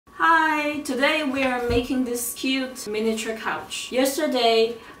Hi! Today we are making this cute miniature couch.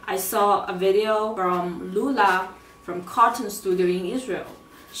 Yesterday I saw a video from LULA from Carton Studio in Israel.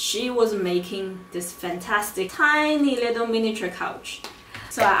 She was making this fantastic tiny little miniature couch.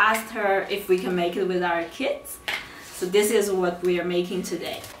 So I asked her if we can make it with our kids. So this is what we are making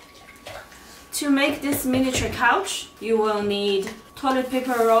today. To make this miniature couch, you will need toilet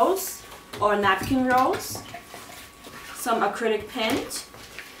paper rolls or napkin rolls, some acrylic paint.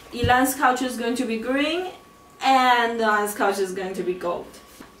 Ilan's couch is going to be green and Noah's couch is going to be gold.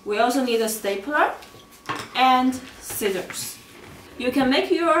 We also need a stapler and scissors. You can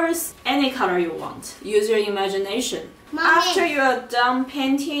make yours any color you want. Use your imagination. Mommy. After you're done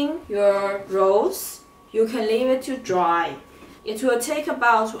painting your rolls, you can leave it to dry. It will take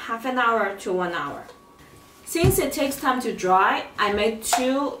about half an hour to 1 hour. Since it takes time to dry, I made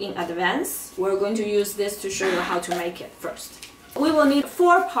 2 in advance. We're going to use this to show you how to make it first. We will need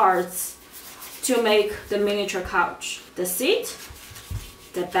 4 parts to make the miniature couch. The seat,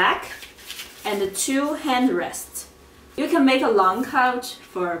 the back, and the 2 handrests. You can make a long couch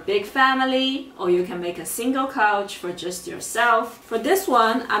for a big family, or you can make a single couch for just yourself. For this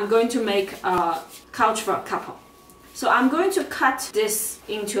one, I'm going to make a couch for a couple. So I'm going to cut this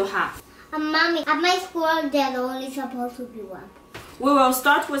into half. Mommy, at my school there's only supposed to be 1. We will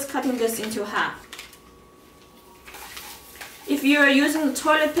start with cutting this into half. If you're using the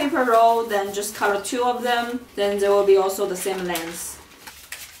toilet paper roll, then just color 2 of them, then they will be also the same length.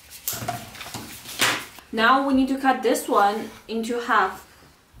 Now we need to cut this one into half.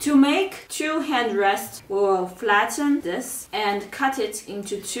 To make 2 handrests, we will flatten this and cut it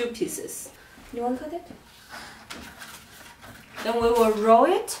into 2 pieces. You want to cut it? Then we will roll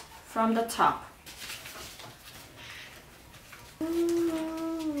it from the top.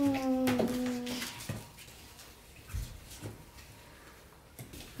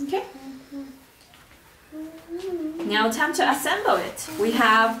 Okay. Now time to assemble it. We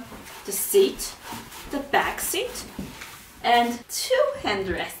have the seat, the back seat, and 2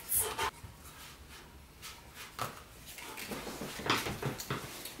 handrests.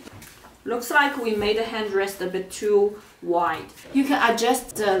 Looks like we made the handrest a bit too wide. You can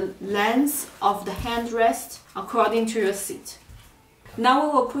adjust the length of the handrest according to your seat. Now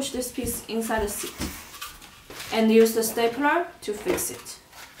we will push this piece inside the seat and use the stapler to fix it.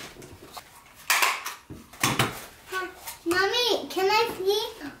 Mommy, can I see?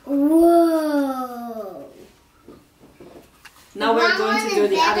 Whoa! Now we're going to do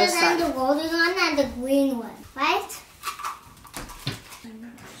the other side. The golden one and the green one, right?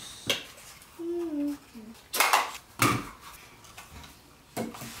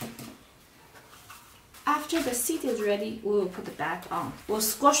 After the seat is ready, we will put the back on. We'll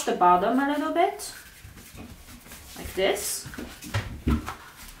squash the bottom a little bit, like this.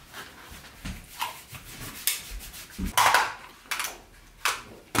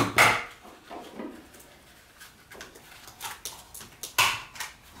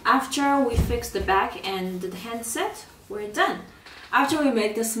 After we fix the back and the handset, we're done. After we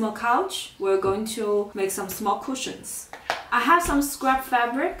make the small couch, we're going to make some small cushions. I have some scrap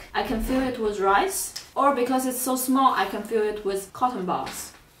fabric. I can fill it with rice, or because it's so small, I can fill it with cotton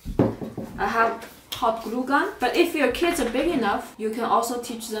balls. I have hot glue gun, but if your kids are big enough, you can also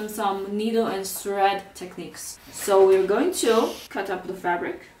teach them some needle and thread techniques. So we're going to cut up the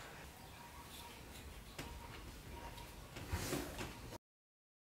fabric.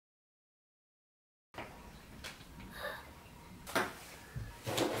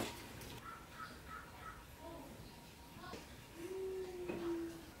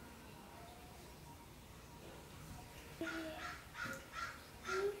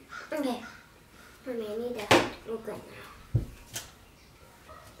 Okay. Mommy, I need a glue gun now.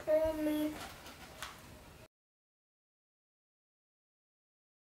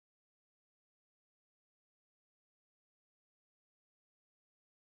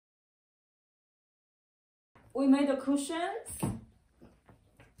 We made the cushions,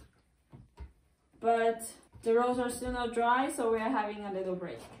 but the rolls are still not dry, so we are having a little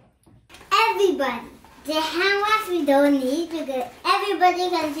break. Everybody, the hand wash we don't need because everybody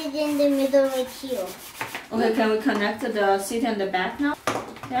can sit in the middle with you. Okay, can we connect the seat and the back now?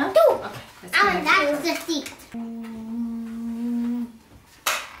 Yeah? Okay, That's the seat.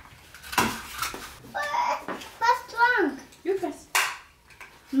 What's wrong? You press.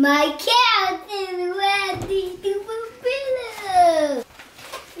 My cat is ready to fulfill.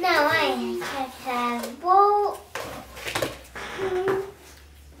 Now I have a bowl.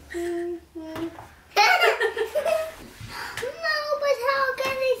 No, but how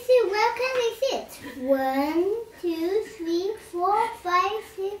can I sit? Where can I sit? 1, 2, 3, 4, 5,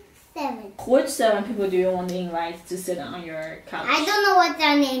 6, 7. Which 7 people do you want to invite to sit on your couch? I don't know what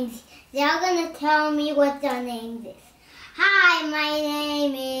their names. They're gonna tell me what their names is. Hi, my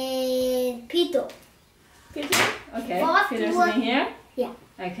name is Peter. Peter? Okay. What Peter's was- sitting here? Yeah.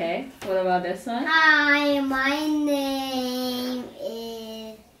 Okay. What about this one? Hi, my name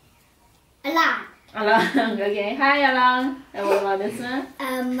is Alan. Alang. Okay. Hi, Alang. And what about this one?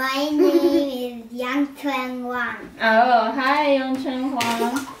 My name is Yang Chuan Wang. Oh, hi, Yongchen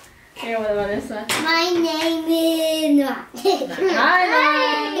Huang. Okay, what about this one? My name is Hi,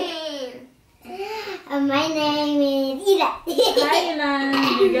 my name is Ida. Hi, Ilan.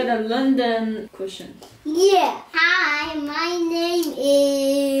 You get a London cushion. Yeah. Hi, my name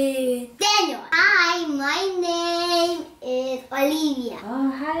is Daniel. Hi, my name is Olivia. Oh,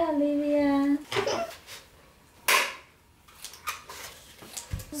 hi, Olivia.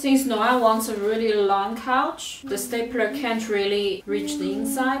 Since Noah wants a really long couch, the stapler can't really reach the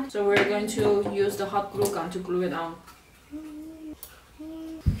inside, so we're going to use the hot glue gun to glue it on.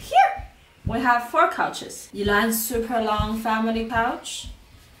 Here we have 4 couches. Ilan's super long family couch,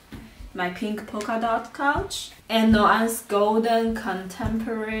 my pink polka dot couch, and Noah's golden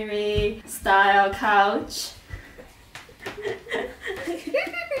contemporary style couch.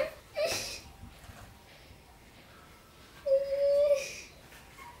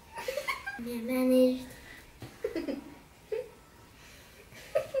 Yeah, managed.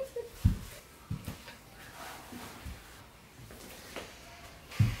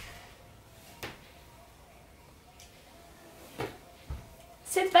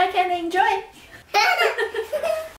 Sit back and enjoy.